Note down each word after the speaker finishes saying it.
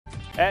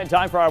And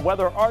time for our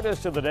weather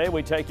artist of the day.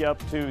 We take you up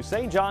to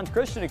St. John's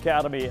Christian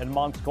Academy in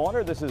Moncks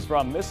Corner. This is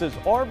from Mrs.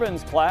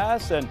 Orban's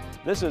class, and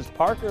this is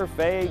Parker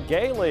Faye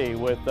Gailey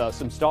with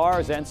some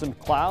stars and some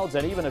clouds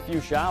and even a few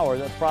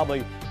showers. That's probably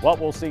what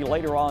we'll see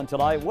later on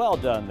tonight. Well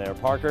done there,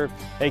 Parker.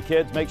 Hey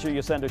kids, make sure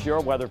you send us your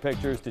weather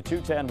pictures to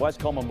 210 West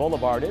Coleman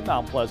Boulevard in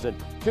Mount Pleasant,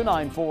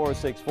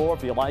 29464.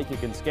 If you like, you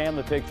can scan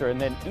the picture and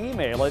then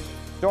email it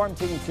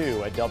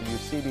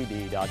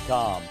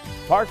stormteam2@WCBD.com.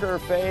 Parker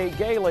Faye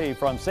Gailey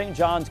from St.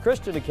 John's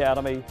Christian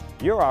Academy,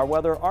 you're our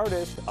weather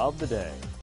artist of the day.